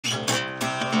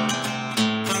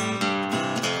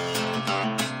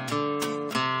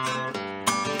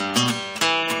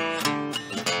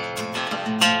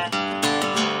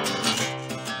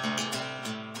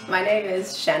name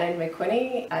is Shannon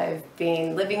McWhinney. I've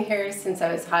been living here since I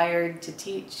was hired to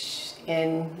teach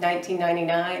in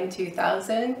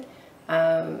 1999-2000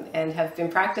 and have been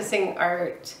practicing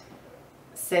art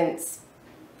since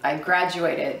I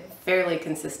graduated fairly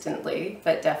consistently,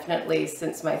 but definitely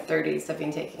since my 30s I've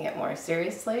been taking it more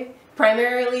seriously.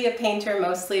 Primarily a painter,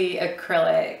 mostly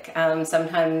acrylic,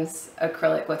 sometimes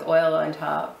acrylic with oil on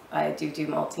top. I do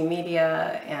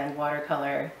multimedia and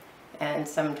watercolor, and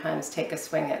sometimes take a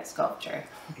swing at sculpture.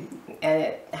 And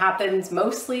it happens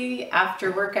mostly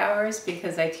after work hours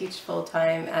because I teach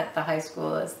full-time at the high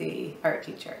school as the art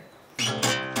teacher.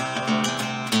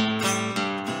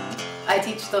 I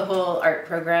teach the whole art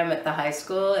program at the high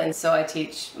school, and so I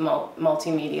teach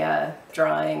multimedia,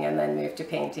 drawing, and then move to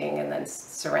painting, and then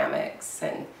ceramics.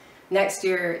 And next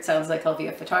year it sounds like I'll be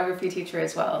a photography teacher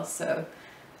as well. So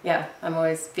yeah, I'm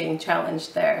always being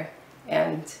challenged there.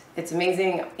 And it's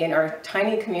amazing in our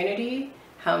tiny community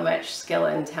how much skill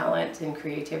and talent and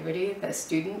creativity the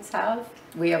students have.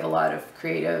 We have a lot of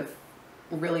creative,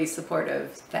 really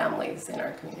supportive families in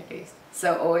our communities.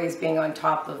 So always being on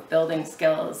top of building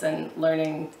skills and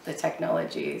learning the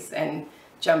technologies and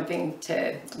jumping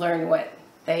to learn what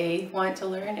they want to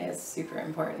learn is super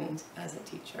important as a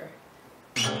teacher.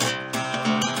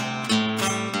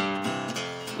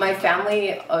 My family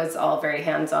is all very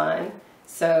hands-on.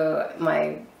 So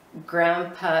my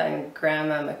grandpa and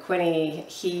grandma McWhinney,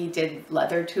 he did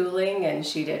leather tooling and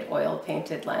she did oil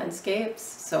painted landscapes.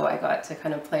 So I got to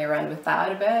kind of play around with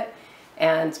that a bit.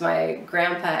 And my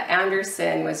grandpa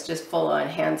Anderson was just full on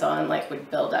hands-on, like would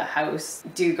build a house,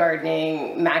 do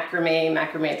gardening,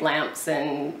 macrame lamps,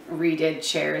 and redid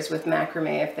chairs with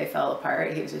macrame if they fell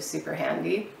apart. He was just super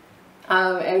handy.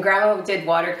 And grandma did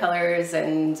watercolors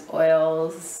and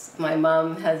oils. My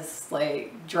mom has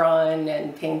like drawn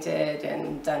and painted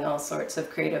and done all sorts of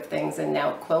creative things and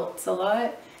now quilts a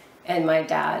lot. And my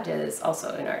dad is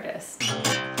also an artist.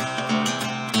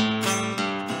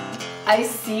 I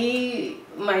see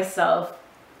myself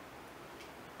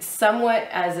somewhat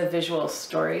as a visual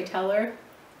storyteller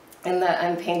in that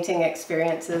I'm painting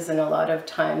experiences and a lot of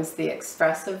times the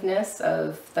expressiveness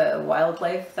of the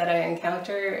wildlife that I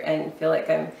encounter, and feel like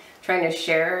I'm trying to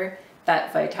share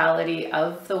that vitality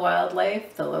of the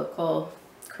wildlife, the local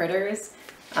critters.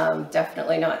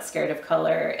 Definitely not scared of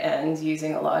color and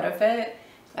using a lot of it.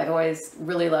 I've always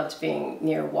really loved being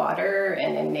near water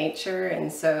and in nature,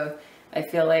 and so I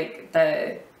feel like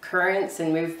the currents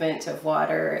and movement of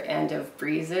water and of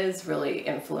breezes really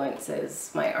influences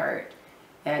my art.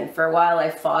 And for a while I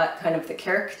fought kind of the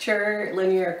caricature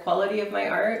linear quality of my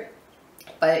art,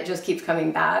 but it just keeps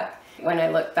coming back. When I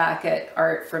look back at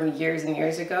art from years and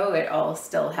years ago, it all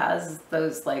still has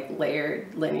those like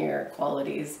layered linear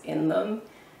qualities in them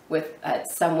with a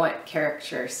somewhat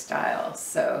caricature style.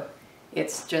 So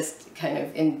it's just kind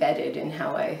of embedded in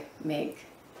how I make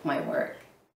my work.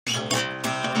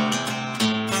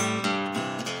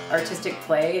 Artistic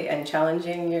play and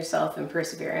challenging yourself and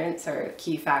perseverance are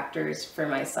key factors for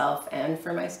myself and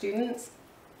for my students.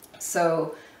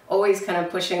 So always kind of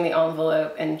pushing the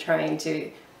envelope and trying to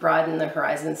broaden the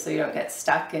horizon so you don't get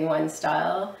stuck in one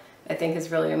style, I think is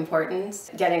really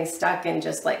important. Getting stuck in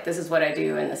just like, this is what I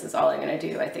do and this is all I'm going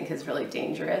to do, I think is really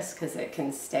dangerous because it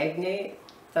can stagnate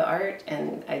the art,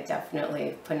 and I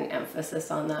definitely put an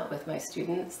emphasis on that with my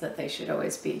students, that they should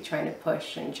always be trying to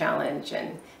push and challenge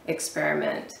and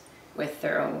experiment with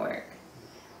their own work,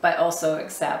 but also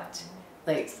accept,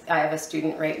 like I have a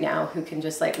student right now who can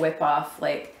just like whip off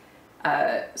like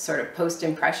a sort of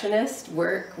post-impressionist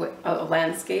work with a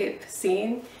landscape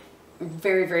scene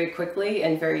very, very quickly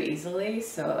and very easily.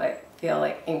 So I feel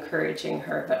like encouraging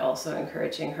her, but also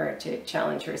encouraging her to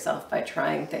challenge herself by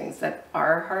trying things that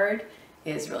are hard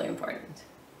is really important.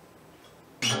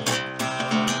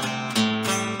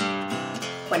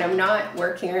 When I'm not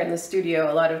working here in the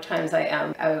studio, a lot of times I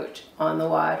am out on the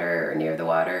water or near the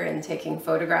water and taking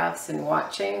photographs and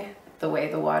watching the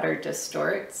way the water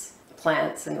distorts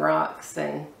plants and rocks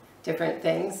and different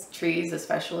things, trees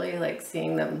especially, like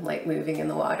seeing them like moving in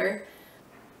the water.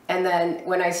 And then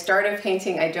when I start a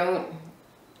painting, I don't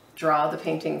draw the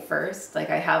painting first. Like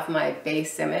I have my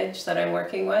base image that I'm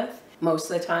working with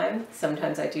most of the time.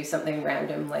 Sometimes I do something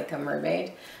random like a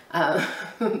mermaid.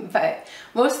 But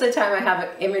most of the time I have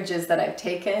images that I've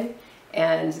taken,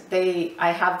 and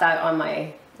I have that on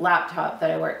my laptop that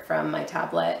I work from, my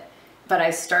tablet. But I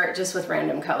start just with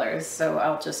random colors. So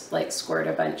I'll just like squirt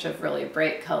a bunch of really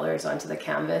bright colors onto the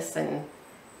canvas and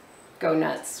go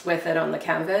nuts with it on the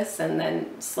canvas, and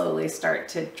then slowly start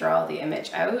to draw the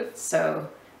image out. So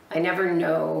I never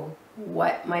know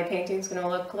what my painting's going to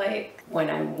look like when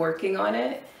I'm working on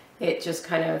it. It just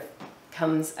kind of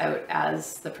comes out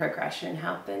as the progression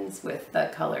happens with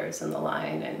the colors and the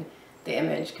line and the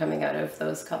image coming out of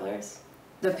those colors.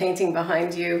 The painting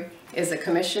behind you is a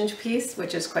commissioned piece,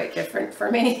 which is quite different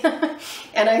for me.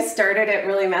 And I started it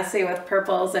really messy with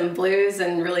purples and blues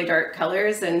and really dark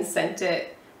colors and sent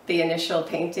it, the initial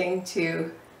painting,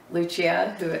 to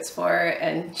Lucia, who it's for,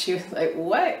 and she was like,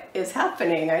 what is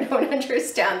happening? I don't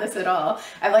understand this at all.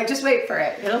 I'm like, just wait for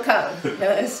it, it'll come.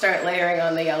 And start layering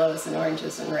on the yellows and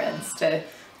oranges and reds to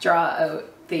draw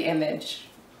out the image,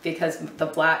 because the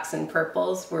blacks and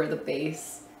purples were the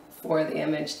base for the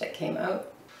image that came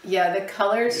out. Yeah, the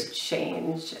colors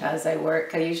change as I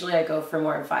work. Usually I go for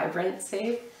more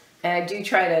vibrancy, and I do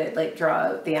try to like draw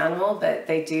out the animal, but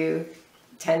they do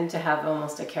tend to have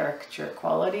almost a caricature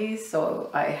quality, so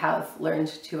I have learned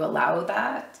to allow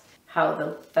that. How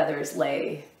the feathers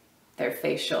lay, their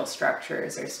facial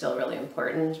structures are still really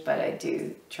important, but I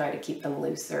do try to keep them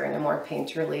looser in a more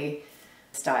painterly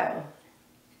style.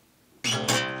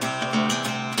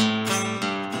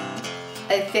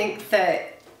 I think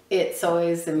that it's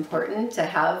always important to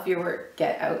have your work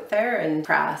get out there, and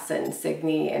press and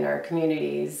Signy in our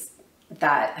communities,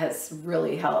 that has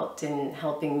really helped in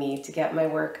helping me to get my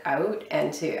work out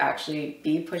and to actually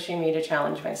be pushing me to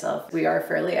challenge myself. We are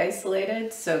fairly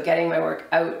isolated, so getting my work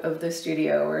out of the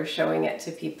studio or showing it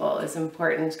to people is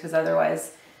important, because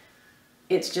otherwise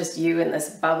it's just you in this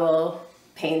bubble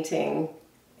painting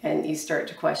and you start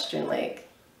to question, like,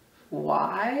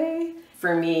 why?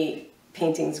 For me,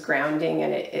 painting's grounding,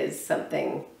 and it is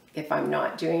something, if I'm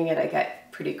not doing it, I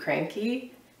get pretty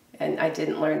cranky. And I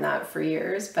didn't learn that for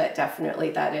years, but definitely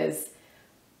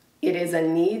it is a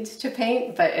need to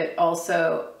paint, but it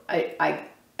also, I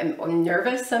am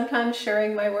nervous sometimes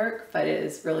sharing my work, but it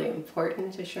is really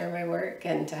important to share my work,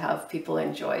 and to have people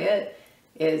enjoy it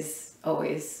is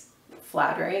always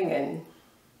flattering and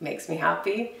makes me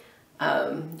happy.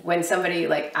 When somebody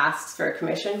like asks for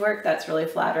commissioned work, that's really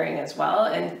flattering as well,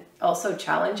 and also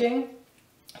challenging,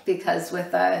 because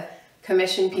with a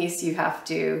commission piece you have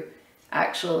to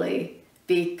actually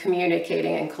be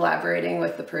communicating and collaborating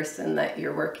with the person that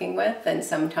you're working with, and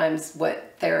sometimes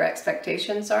what their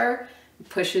expectations are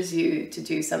pushes you to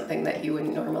do something that you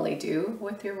wouldn't normally do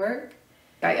with your work.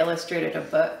 I illustrated a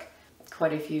book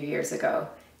quite a few years ago,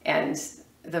 and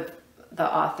the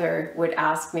author would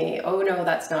ask me, oh no,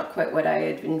 that's not quite what I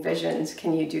had envisioned,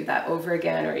 can you do that over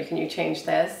again, or can you change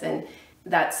this? And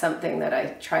that's something that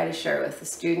I try to share with the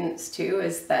students too,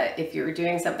 is that if you're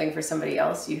doing something for somebody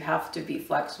else, you have to be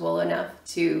flexible enough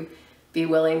to be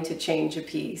willing to change a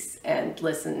piece and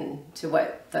listen to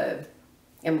what the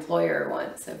employer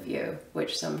wants of you,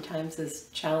 which sometimes is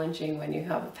challenging when you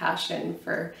have a passion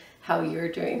for how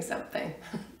you're doing something.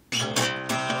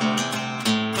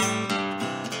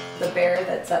 The bear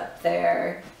that's up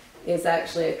there is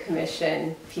actually a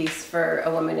commission piece for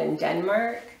a woman in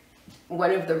Denmark.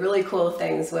 One of the really cool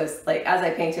things was, like, as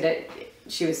I painted it,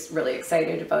 she was really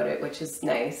excited about it, which is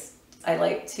nice. I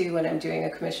like to, when I'm doing a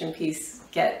commission piece,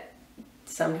 get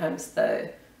sometimes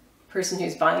the person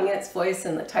who's buying it's voice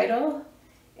in the title.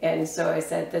 And so I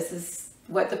said, this is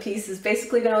what the piece is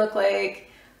basically going to look like.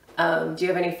 Do you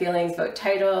have any feelings about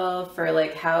title, for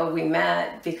like how we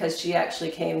met? Because she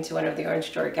actually came to one of the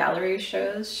Orange Door Gallery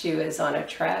shows. She was on a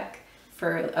trek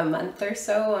for a month or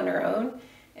so on her own,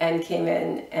 and came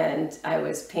in, and I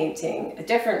was painting a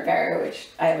different bear, which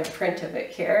I have a print of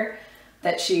it here,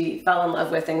 that she fell in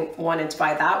love with and wanted to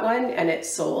buy that one, and it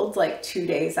sold like 2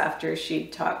 days after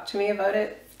she'd talked to me about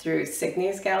it through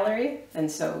Signy's gallery. And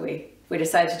so we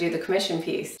decided to do the commission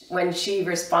piece. When she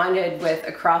responded with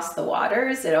Across the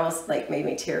Waters, it almost like made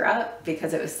me tear up,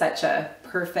 because it was such a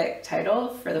perfect title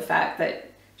for the fact that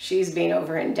she's been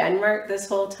over in Denmark this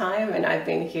whole time and I've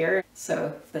been here.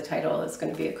 So the title is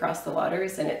going to be Across the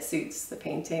Waters, and it suits the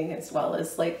painting as well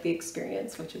as like the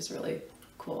experience, which is really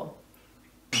cool.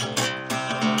 I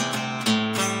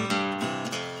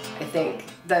think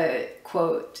the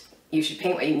quote, "You should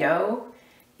paint what you know,"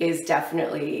 is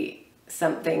definitely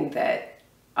something that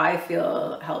I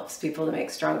feel helps people to make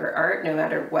stronger art, no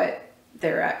matter what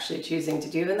they're actually choosing to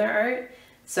do in their art.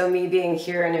 So me being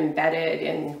here and embedded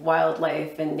in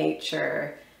wildlife and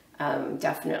nature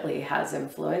definitely has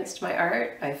influenced my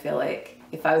art. I feel like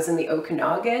if I was in the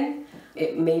Okanagan,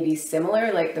 it may be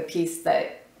similar, like the piece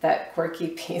that quirky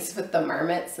piece with the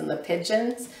marmots and the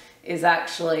pigeons is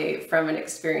actually from an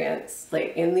experience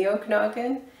like in the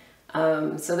Okanagan.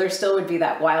 So there still would be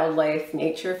that wildlife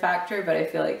nature factor, but I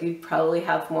feel like you'd probably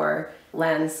have more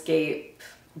landscape,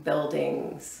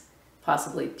 buildings,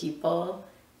 possibly people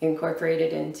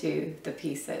incorporated into the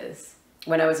pieces.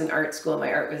 when I was in art school,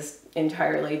 my art was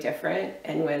entirely different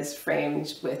and was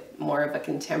framed with more of a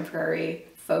contemporary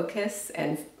focus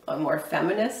and a more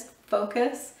feminist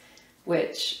focus,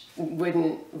 which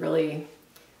wouldn't really,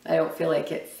 I don't feel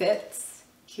like it fits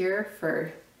here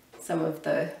for some of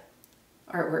the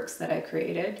artworks that I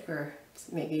created, were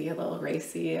maybe a little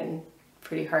racy and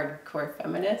pretty hardcore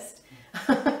feminist.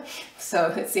 So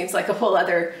it seems like a whole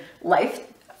other life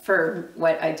for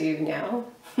what I do now.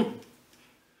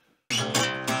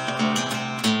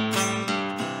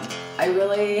 I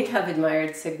really have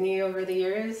admired Signe over the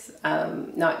years,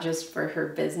 not just for her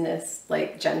business,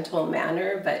 like gentle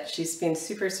manner, but she's been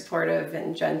super supportive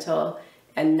and gentle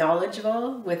and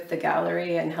knowledgeable with the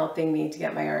gallery and helping me to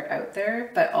get my art out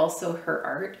there. But also her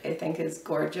art, I think, is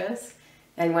gorgeous.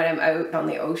 And when I'm out on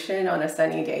the ocean on a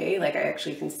sunny day, like I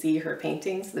actually can see her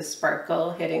paintings, the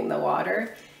sparkle hitting the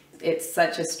water. It's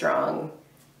such a strong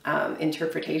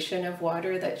interpretation of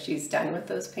water that she's done with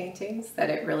those paintings that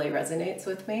it really resonates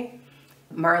with me.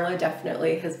 Marla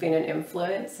definitely has been an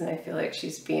influence, and I feel like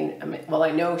she's been, well,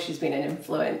 I know she's been an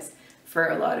influence for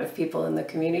a lot of people in the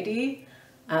community.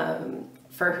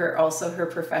 For her, also her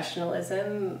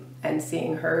professionalism and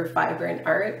seeing her vibrant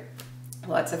art,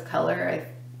 lots of color.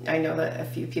 I know that a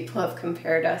few people have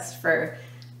compared us for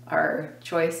our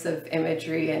choice of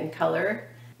imagery and color,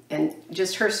 and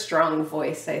just her strong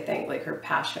voice, I think, like her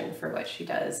passion for what she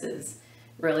does is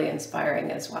really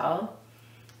inspiring as well.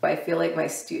 I feel like my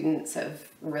students have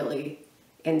really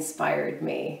inspired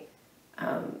me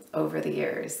over the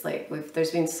years. Like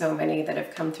there's been so many that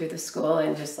have come through the school,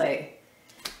 and just like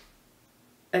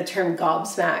the term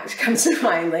gobsmacked comes to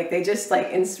mind. Like they just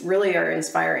like really are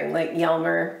inspiring. Like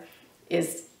Yelmer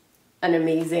is an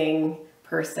amazing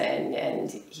person, and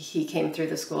he came through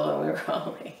the school and we were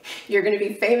all like, you're going to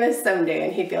be famous someday.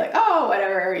 And he'd be like, oh,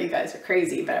 whatever, you guys are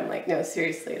crazy. But I'm like, no,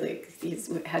 seriously, like he's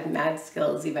had mad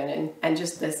skills even, and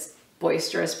just this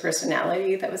boisterous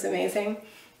personality that was amazing.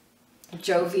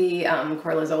 Jovi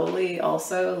Corlazzoli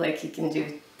also, like he can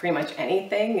do pretty much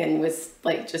anything and was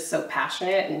like just so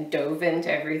passionate and dove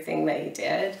into everything that he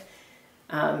did.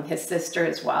 His sister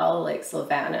as well, like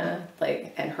Sylvana,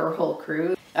 like, and her whole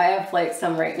crew. I have like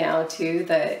some right now too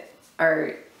that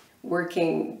are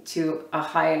working to a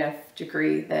high enough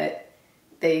degree that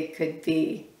they could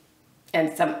be,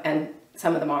 and some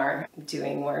of them are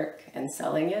doing work and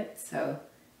selling it. So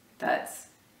that's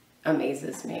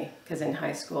amazes me, because in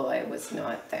high school I was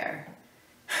not there.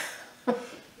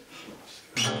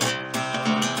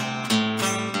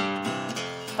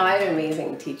 I had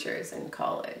amazing teachers in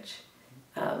college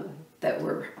that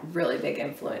were really big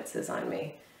influences on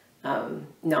me,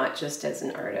 not just as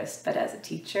an artist, but as a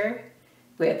teacher.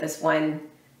 We had this one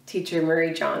teacher,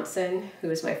 Murray Johnson, who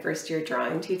was my first year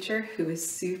drawing teacher, who was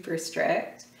super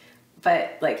strict,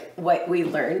 but like what we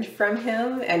learned from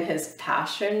him and his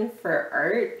passion for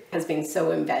art has been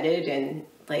so embedded in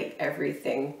like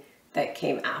everything that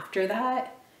came after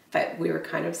that, but we were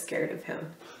kind of scared of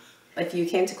him. If you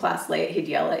came to class late, he'd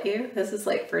yell at you. This is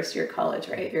like first year college,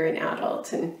 right? You're an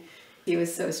adult, and he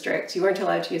was so strict. You weren't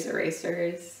allowed to use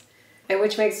erasers, and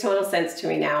which makes total sense to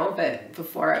me now, but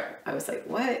before I was like,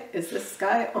 what is this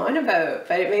guy on about?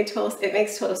 But it makes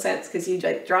total sense, because you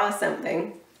like draw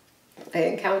something. I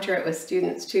encounter it with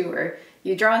students too, where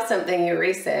you draw something, you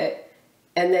erase it,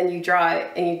 and then you draw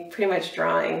it, and you pretty much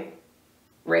drawing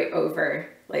right over.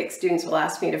 Like students will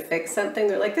ask me to fix something.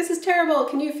 They're like, this is terrible,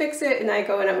 can you fix it? And I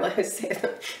go and I'm like,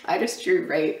 I just drew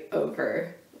right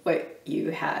over what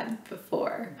you had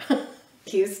before.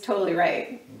 He's totally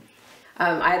right.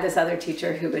 I had this other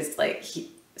teacher who was like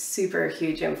super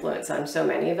huge influence on so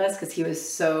many of us, because he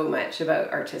was so much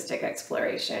about artistic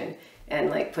exploration and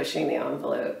like pushing the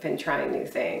envelope and trying new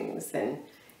things and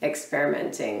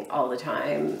experimenting all the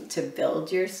time to build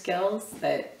your skills,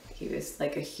 that he was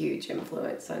like a huge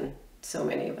influence on so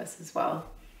many of us as well.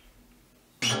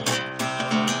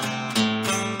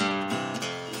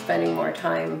 Spending more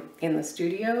time in the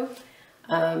studio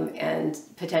and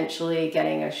potentially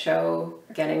getting a show,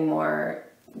 getting more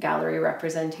gallery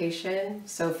representation.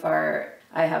 So far,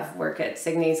 I have work at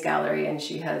Signe's gallery, and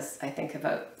she has, I think,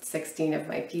 about 16 of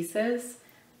my pieces,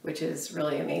 which is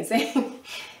really amazing.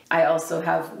 I also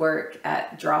have work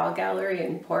at Draw Gallery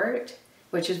in Port,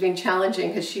 which has been challenging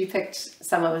because she picked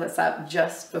some of us up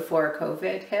just before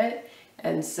COVID hit.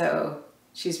 And so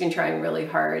she's been trying really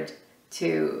hard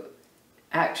to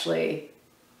actually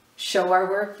show our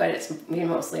work, but it's been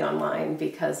mostly online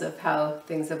because of how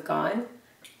things have gone.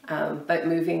 But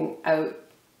moving out,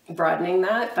 broadening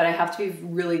that, but I have to be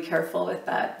really careful with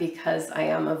that, because I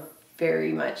am a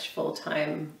very much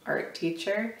full-time art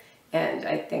teacher. And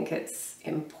I think it's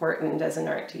important as an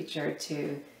art teacher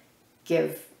to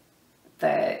give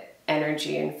the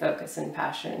energy and focus and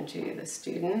passion to the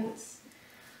students.